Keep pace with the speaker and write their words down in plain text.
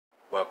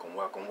Welcome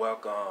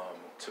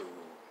to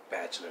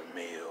Bachelor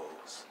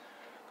Meals.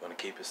 Gonna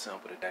keep it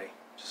simple today.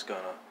 Just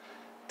gonna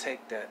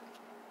take that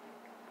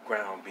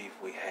ground beef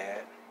we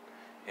had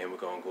and we're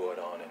gonna go it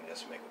on and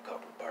just make a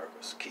couple of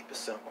burgers. Keep it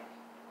simple.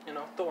 You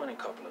know, throw in a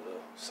couple of little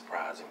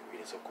surprise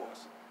ingredients, of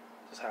course.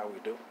 Just how we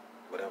do.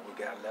 Whatever we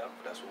got left,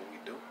 that's what we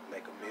do.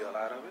 Make a meal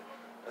out of it.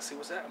 Let's see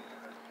what's happening.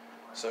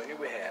 So here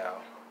we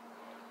have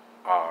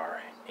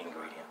our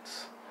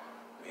ingredients.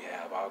 We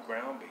have our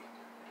ground beef,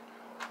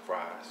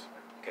 fries,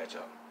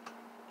 ketchup,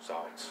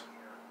 salts,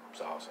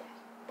 salsa,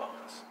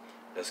 buns.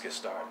 Let's get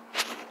started.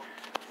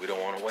 We don't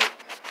want to wait.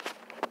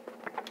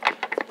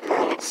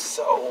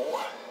 So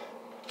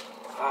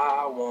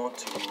I want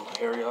to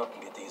hurry up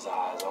and get these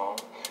eyes on.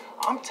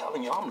 I'm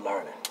telling you, I'm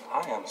learning.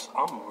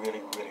 I'm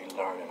really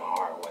learning the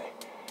hard way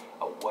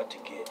of what to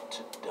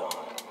get done,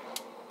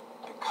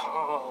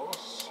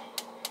 because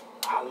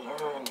I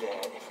learned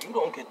that if you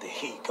don't get the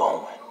heat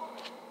going,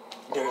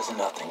 there's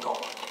nothing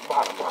going.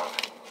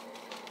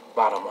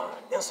 Bottom line.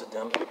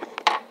 Incidentally,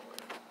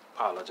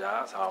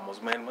 apologize. I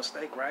almost made a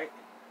mistake, right?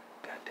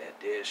 Got that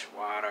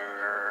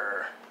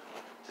dishwater.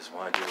 Just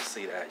wanted you to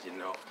see that, you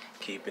know.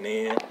 Keeping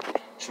in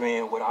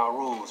trend with our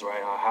rules,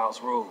 right? Our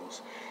house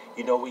rules.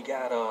 You know, we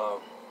got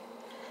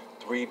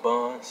 3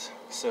 buns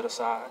set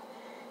aside.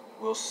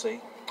 We'll see.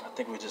 I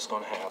think we're just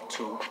gonna have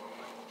 2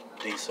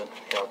 decent,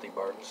 healthy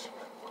burgers.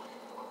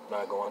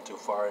 Not going too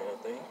far or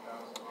anything.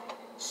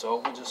 So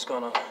we're just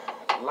gonna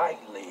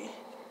lightly,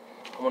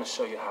 I want to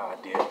show you how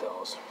I did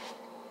those.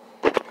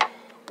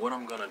 What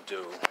I'm gonna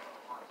do,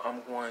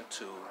 I'm going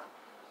to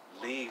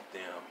leave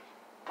them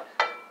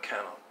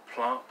kind of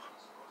plump.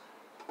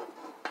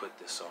 Put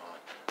this on.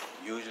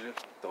 Usually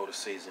throw the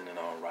seasoning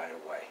on right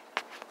away,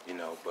 you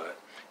know, but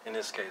in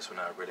this case we're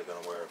not really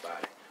gonna worry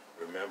about it.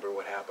 Remember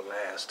what happened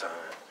last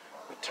time?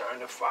 We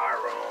turned the fire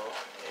on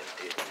and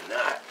did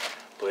not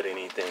put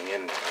anything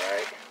in there,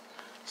 right?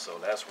 So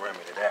let's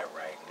remedy that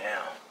right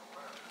now.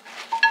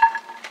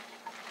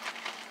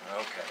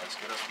 Okay, let's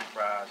get us some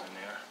fries in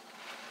there.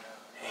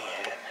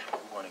 And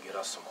we want to get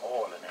us some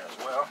oil in there as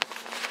well.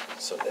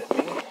 So let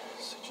me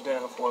sit you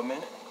down for a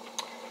minute.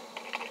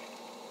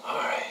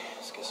 Alright,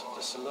 let's get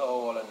just a little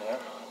oil in there.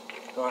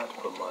 Don't have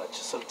to put much,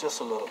 just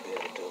a little bit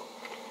to do.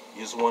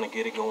 You just want to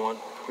get it going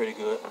pretty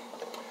good.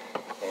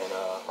 And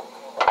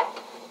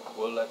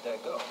we'll let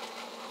that go.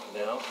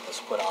 Now, let's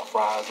put our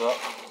fries up.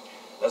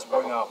 Let's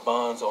bring our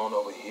buns on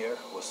over here.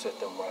 We'll sit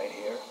them right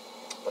here.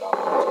 Put our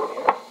buns over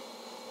here.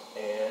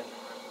 And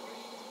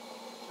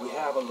we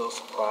have a little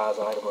surprise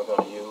item we're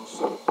going to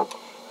use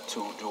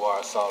to do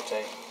our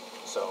saute.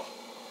 So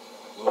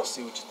we'll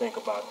see what you think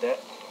about that.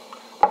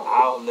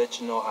 I'll let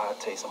you know how it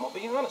tastes. I'm going to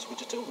be honest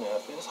with you too now.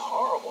 If it's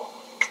horrible,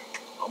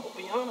 I'm going to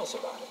be honest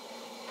about it.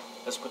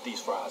 Let's put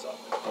these fries up.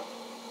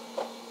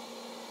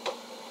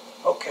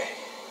 Okay,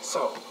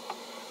 so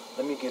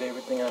let me get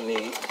everything I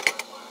need.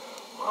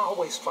 I'm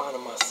always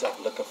finding myself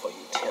looking for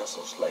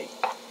utensils late.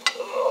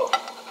 Ugh.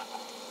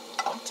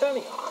 I'm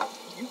telling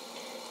you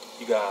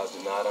guys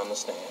do not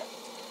understand.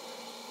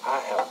 I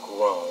have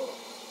grown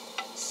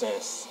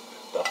since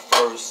the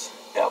first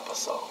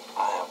episode.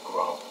 I have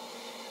grown.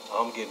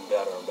 I'm getting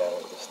better and better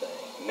at this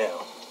thing.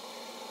 Now,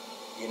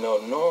 you know,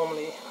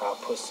 normally I'll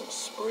put some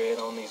spread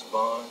on these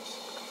buns.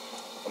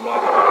 I'm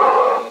not going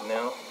to do that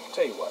now.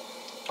 Tell you what.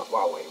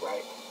 Why wait,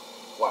 right?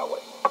 Why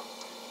wait?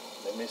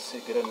 Let me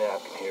see, get a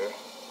napkin here.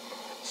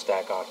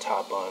 Stack our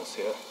top buns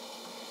here.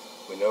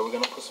 We know we're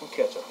going to put some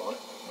ketchup on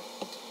it.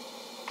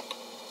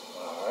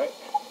 Alright.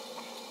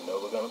 We know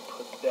we're going to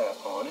put that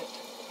on it.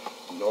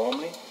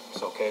 Normally,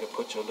 it's okay to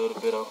put your little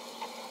bit of,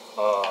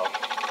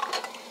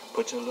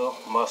 put your little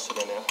mustard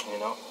in there, you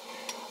know.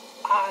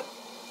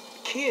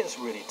 Kids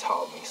really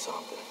taught me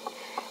something.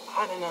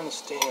 I didn't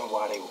understand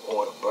why they would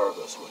order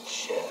burgers with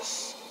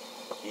just,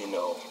 you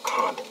know,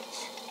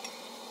 condiments.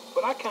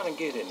 But I kind of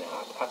get it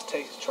now. I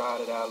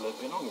tried it out a little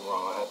bit. Don't get me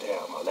wrong, I have to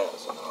have my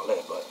lettuce and all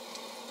that, but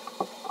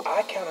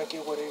I kind of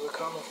get where they were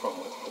coming from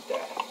with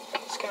that.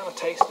 It's kind of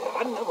tasty.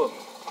 I never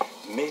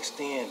mixed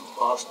in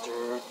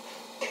mustard,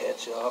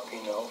 ketchup,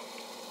 you know,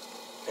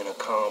 in a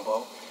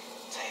combo.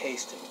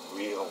 Tasted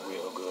real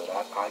good.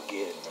 I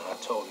get it now. I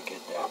totally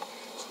get that.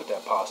 Let's put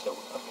that pasta,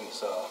 I mean,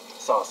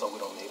 salsa, we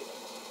don't need it.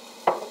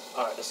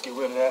 Alright, let's get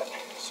rid of that.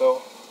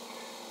 So,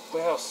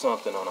 we have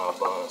something on our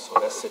buns, so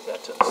let's sit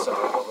that to the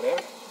side over there.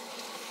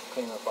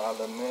 Clean up our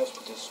little mess,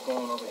 put this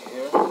spoon over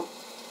here.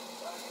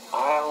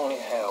 I only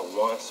have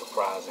one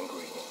surprise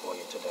ingredient for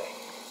you today.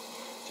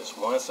 Just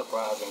one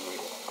surprise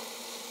ingredient.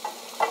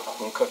 I'm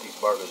going to cut these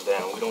burgers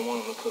down. We don't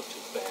want them to cook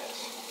too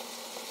fast.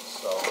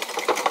 So,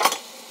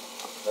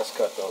 let's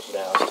cut those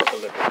down. Let's take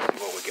a look at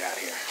what we got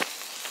here.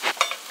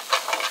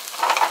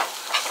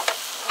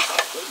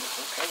 Oh,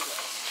 goodness, okay, guys.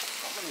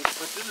 I'm going to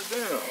put this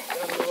down.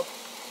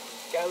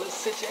 Got a little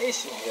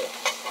situation here.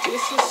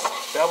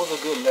 That was a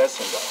good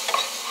lesson, though,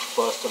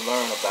 for us to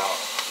learn about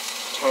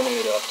turning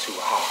it up too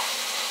high.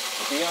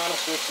 To be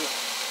honest with you,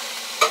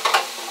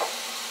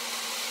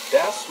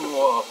 that's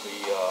more of the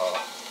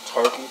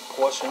turkey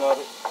portion of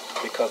it.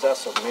 because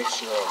that's a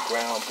mixture of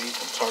ground beef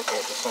and turkey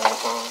at the same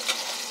time.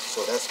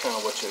 So that's kind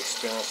of what you're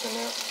experiencing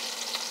there.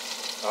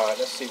 All right,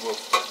 let's see what,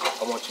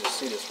 I want you to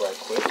see this right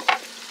quick.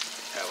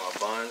 Have our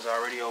buns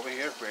already over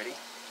here, ready.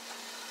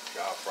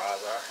 Our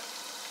fries are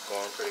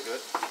going pretty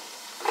good.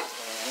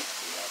 And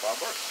we have our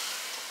burgers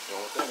doing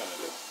what they're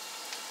gonna do.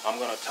 I'm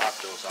gonna top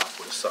those off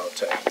with a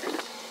saute.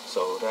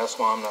 So that's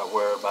why I'm not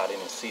worried about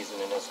any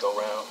seasoning this go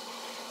round.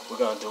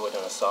 We're gonna do it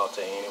in a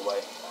saute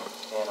anyway.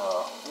 And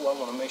I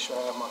wanna make sure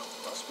I have my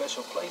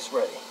special place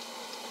ready.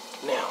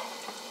 Now,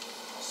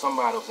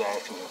 somebody was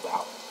asking me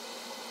about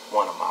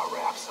one of my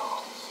rap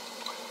songs.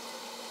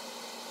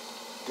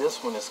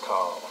 This one is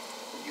called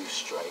You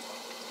Straight.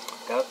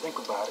 Gotta think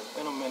about it. It's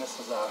been a minute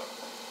since I,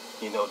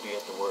 did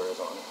the words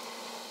on it.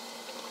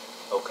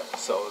 Okay,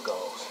 so it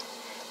goes.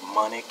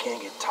 Money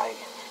can get tight.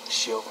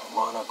 She'll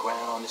run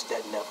aground. It's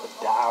that never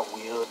die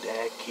wheel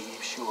that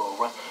keeps you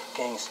around.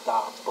 Can't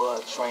stop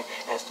a train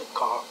as the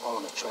car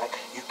on the track.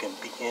 You can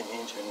be an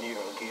engineer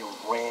or get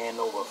ran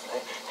over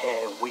flat.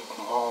 Had weak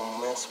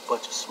moments,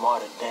 but you're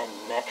smarter than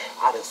that.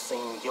 I done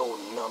seen your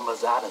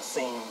numbers. I done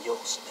seen your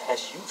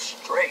stats. You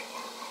straight.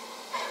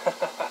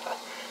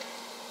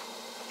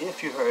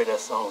 If you heard that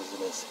song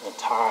in its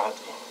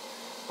entirety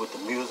with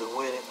the music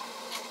with it,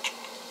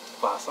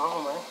 fire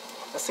song, man.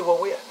 Let's see where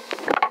we at.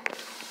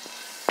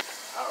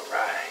 All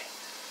right,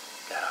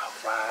 got our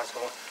fries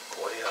going.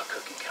 Boy, they are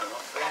cooking kind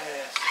of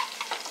fast.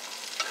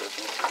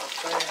 Cooking kind of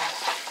fast.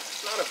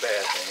 It's not a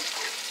bad thing.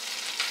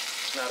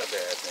 It's not a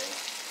bad thing.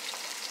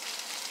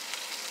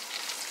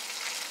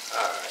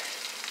 All right,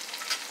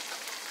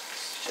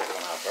 let's check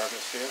on our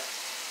burgers here.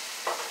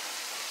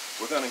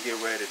 We're gonna get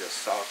ready to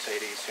saute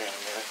these here in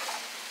a minute.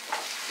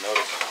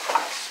 Notice it's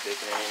not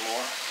sticking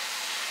anymore.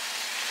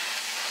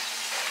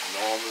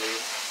 Normally,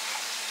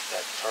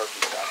 that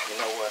turkey top, you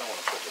know what? I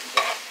want to put them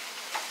down.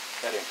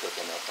 That didn't cook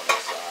enough on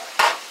that side.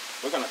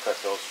 We're gonna cut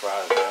those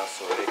fries down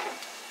so they can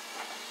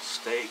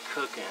stay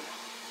cooking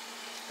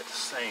at the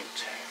same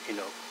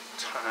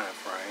time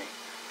frame.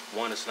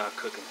 One is not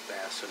cooking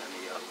faster than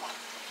the other one.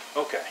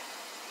 Okay,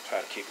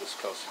 try to keep this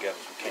close together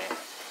as we can.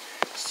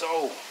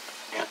 So,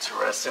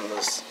 interesting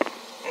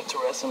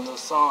little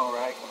song,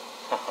 right?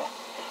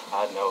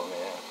 I know,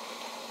 man.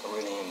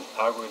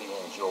 I really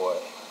enjoy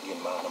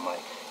getting behind the mic.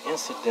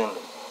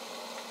 Incidentally,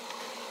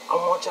 I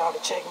want y'all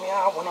to check me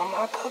out when I'm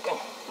not cooking.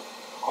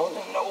 On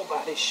the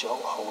Nobody Show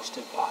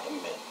hosted by the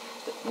Mill.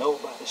 The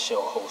Nobody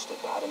Show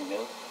hosted by the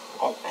Mill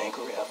on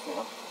Anchor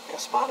FM and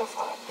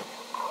Spotify.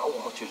 I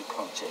want you to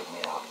come check me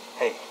out.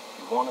 Hey,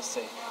 you want to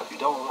say, you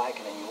don't like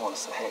it and you want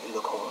to say, hey,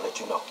 look, I want to let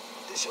you know.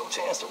 This is your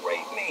chance to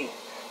rate me.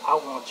 I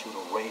want you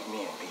to rate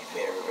me and be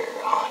very,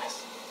 very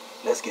honest.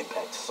 Let's get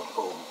back to some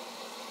food.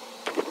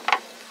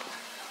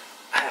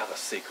 I have a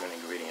secret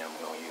ingredient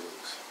I'm going to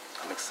use.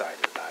 I'm excited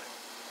about it.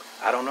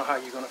 I don't know how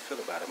you're going to feel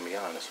about it, to be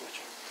honest with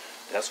you.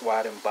 That's why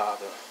I didn't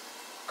bother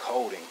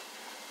coating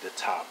the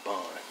top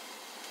bun,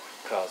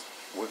 because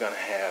we're going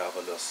to have a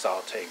little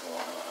saute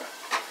going on.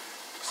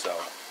 So,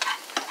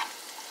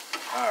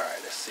 all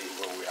right, let's see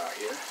where we are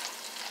here.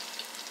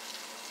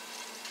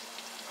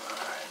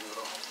 All right,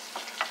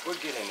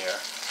 we're getting there.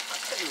 I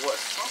tell you what,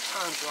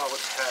 sometimes you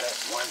always have that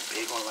one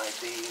big one like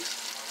these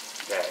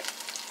that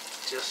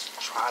just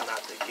try not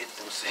to get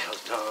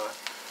themselves done,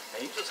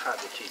 and you just have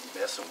to keep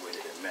messing with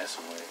it and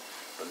messing with it.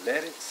 But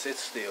let it sit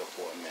still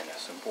for a minute.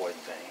 It's an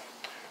important thing.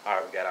 All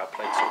right, we got our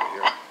plates over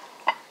here.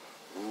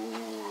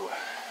 Ooh,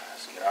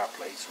 let's get our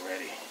plates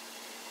ready.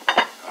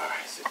 All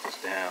right, sit this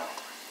down.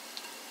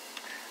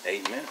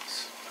 8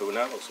 minutes. Who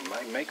knows? We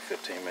might make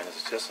 15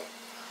 minutes. It's just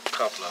a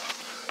couple of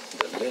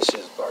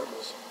delicious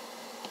burgers.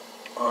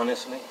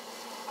 Honestly,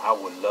 I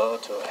would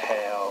love to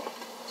have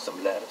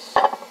some lettuce.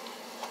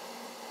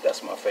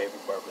 That's my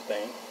favorite burger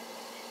thing.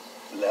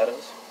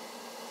 Lettuce.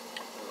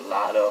 A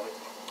lot of it.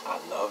 I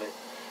love it.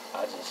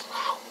 I just,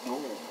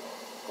 ooh,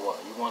 boy,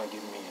 you want to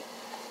give me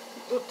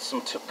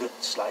some good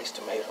sliced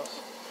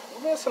tomatoes.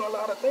 We're missing a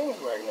lot of things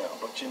right now,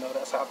 but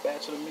that's how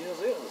Bachelor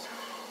Meals is.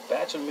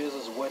 Bachelor Meals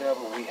is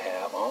whatever we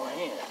have on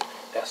hand.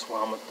 That's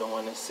why I'm going to throw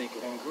in this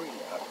secret ingredient.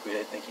 I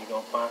really think you're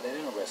going to find it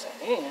interesting.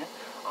 And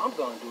I'm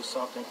going to do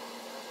something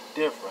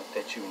different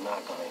that you're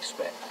not going to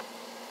expect.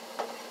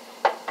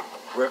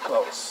 We're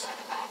close.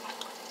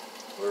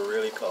 We're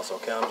really close.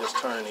 Okay, I'm just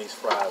turning these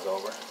fries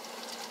over.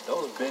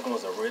 Those big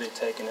ones are really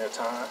taking their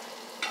time,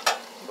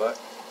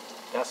 but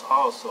that's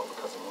also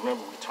because,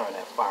 remember, we turned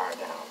that fire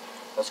down.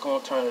 Let's go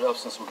and turn it up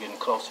since we're getting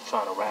close to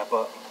trying to wrap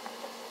up.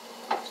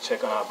 Let's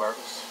check on our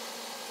burgers.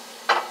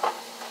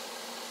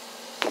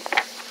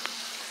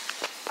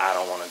 I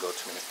don't want to go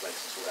too many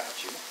places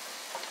without you.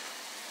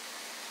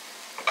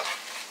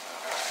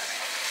 All right.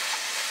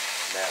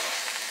 Now,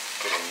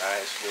 get a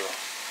nice little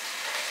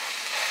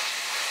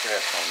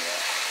press on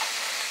that.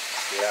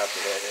 Get out to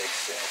that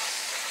excess.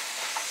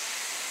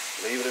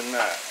 Believe it or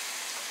not,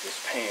 this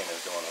pan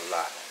is doing a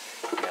lot.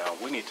 Now,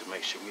 we need to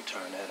make sure we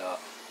turn that up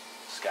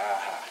sky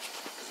high,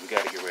 because we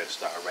got to get ready to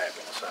start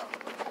wrapping this up.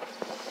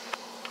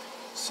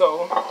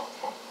 So,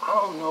 I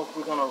don't know if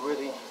we're going to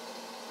really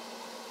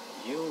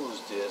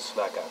use this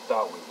like I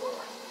thought we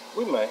were.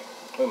 We may.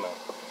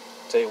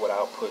 Tell you what,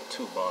 I'll put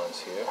 2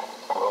 buns here.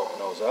 We'll open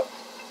those up.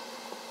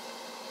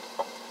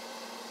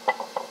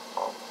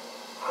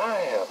 I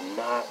have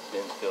not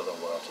been feeling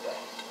well today.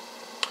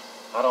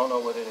 I don't know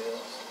what it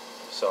is.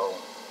 So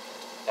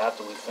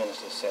after we finish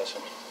this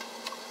session,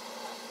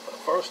 for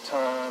the first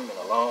time in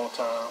a long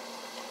time,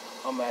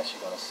 I'm actually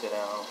going to sit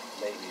down,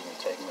 maybe even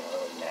take me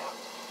a nap.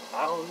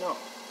 I don't know.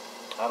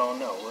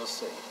 We'll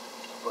see.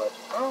 But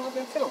I've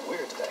been feeling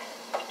weird today.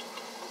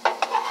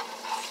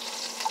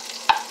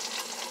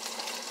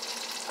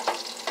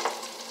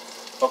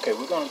 Okay,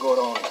 we're going to go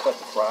on and cut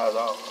the fries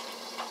off.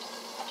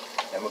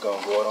 And we're going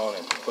to go on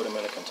and put them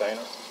in a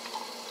container.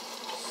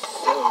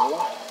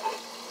 So,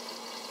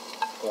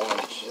 going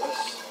to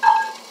just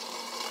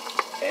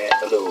add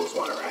the loose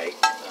one, right?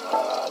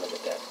 Look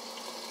at that.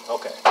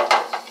 Okay.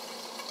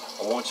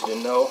 I want you to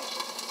know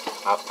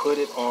I put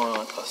it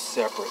on a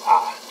separate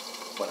eye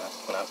when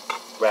I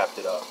wrapped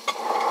it up.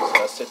 So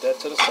let's set that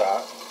to the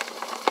side.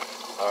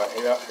 All right,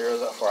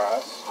 here's our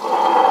fries.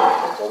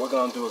 What we're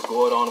gonna do is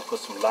go on and put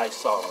some light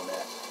salt on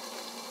that.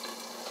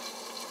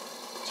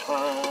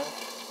 Turn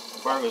the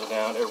burgers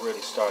down. They're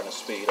really starting to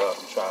speed up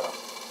and try to.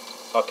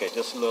 Okay,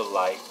 just a little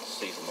light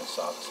seasoning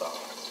salt.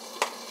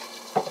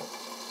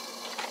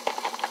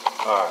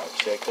 All right,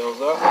 check those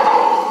up.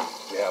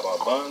 We have our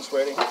buns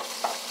ready.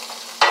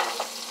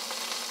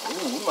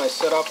 Ooh, we might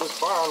set off this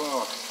fire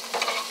alarm.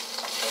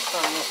 Let's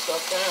turn this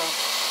stuff down.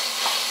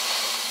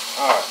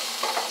 All right,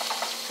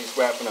 he's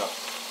wrapping up.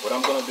 What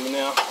I'm gonna do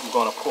now, I'm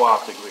gonna pour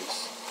out the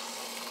grease.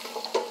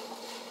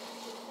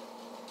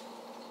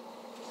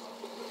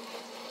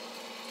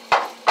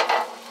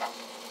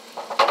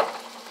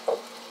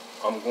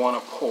 I'm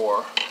gonna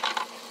pour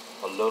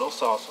a little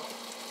salsa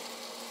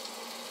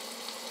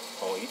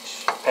on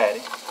each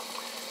patty.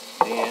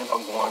 Then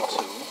I'm going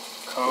to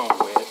come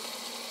with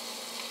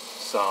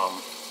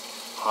some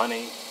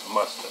honey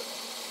mustard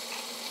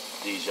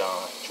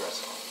Dijon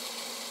dressing.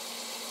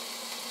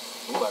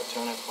 We about to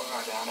turn that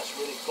fire down. That's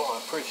really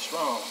going pretty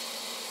strong.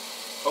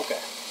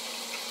 Okay.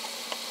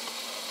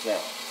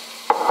 Now,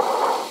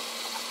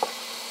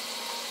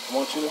 I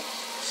want you to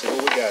see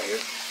what we got here.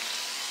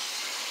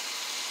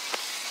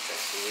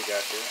 Let's see what we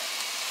got here.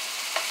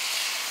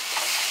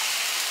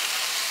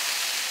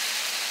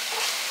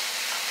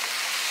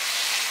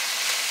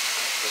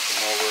 Put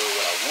some over.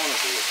 What I want to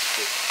do is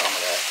put some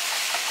of that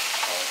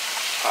on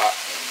top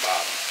and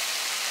bottom.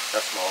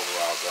 That's my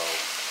overall goal.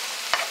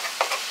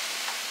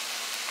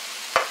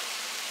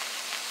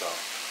 So,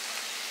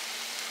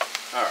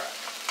 all right.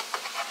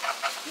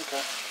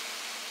 Okay.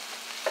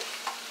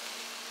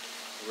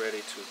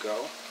 Ready to go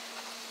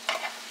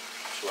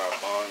to our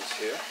buns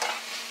here.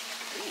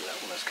 Ooh, that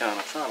one is kind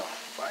of trying to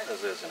fight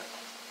us, isn't it?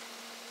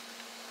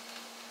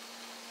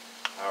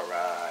 All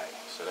right.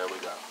 So there we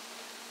go.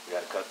 We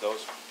got to cut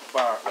those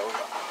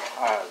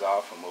eyes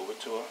off and move it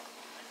to a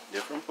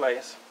different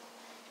place.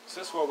 So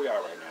this is where we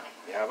are right now.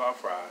 We have our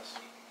fries.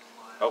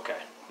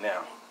 Okay,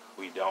 now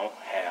we don't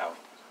have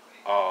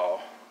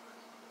all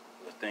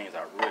the things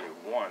I really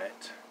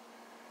wanted,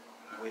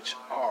 which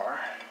are,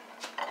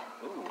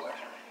 ooh, I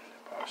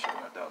probably should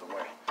have got the other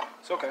way.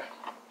 It's okay.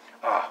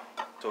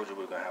 Told you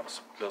we were gonna have a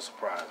little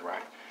surprise,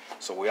 right?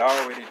 So we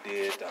already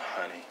did the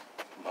honey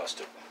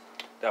mustard.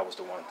 That was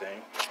the one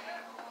thing.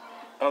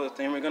 Other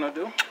thing we're gonna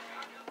do,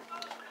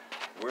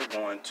 we're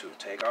going to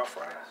take our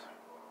fries,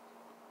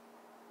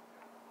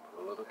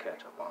 put a little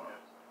ketchup on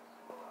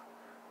them.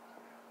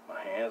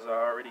 My hands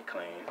are already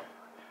clean.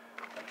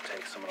 I'm going to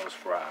take some of those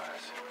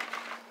fries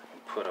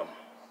and put them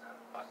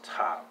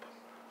atop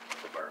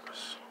the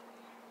burgers.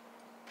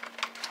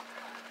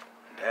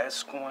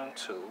 That's going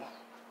to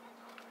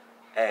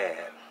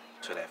add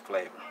to that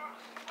flavor.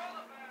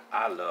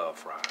 I love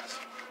fries.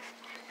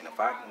 And if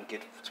I can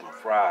get some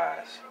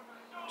fries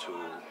to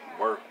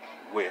work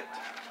with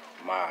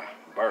my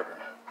burger,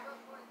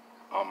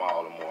 I'm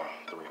all the more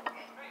thrilled.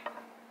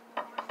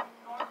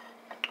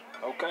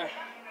 Okay,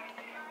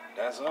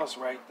 that's us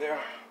right there.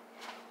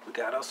 We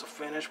got us a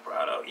finished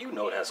product. You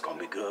know that's gonna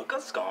be good,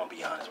 cause it's gonna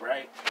be honest,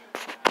 right?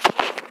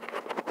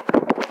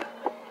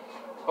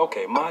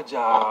 Okay, my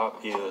job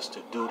is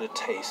to do the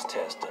taste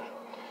testing.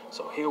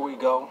 So here we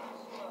go.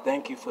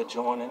 Thank you for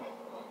joining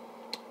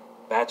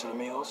Bachelor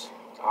Meals.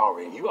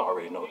 You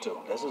already know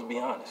too. Let's just be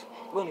honest.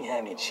 We don't even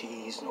have any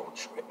cheese, no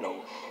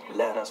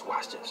lettuce.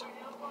 Watch this.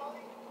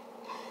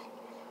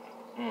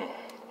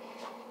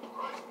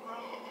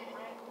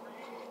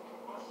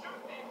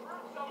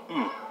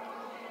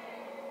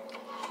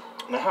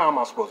 Now, how am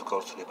I supposed to go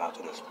to sleep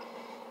after this?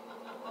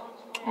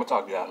 I'm gonna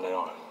talk to you guys later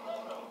on.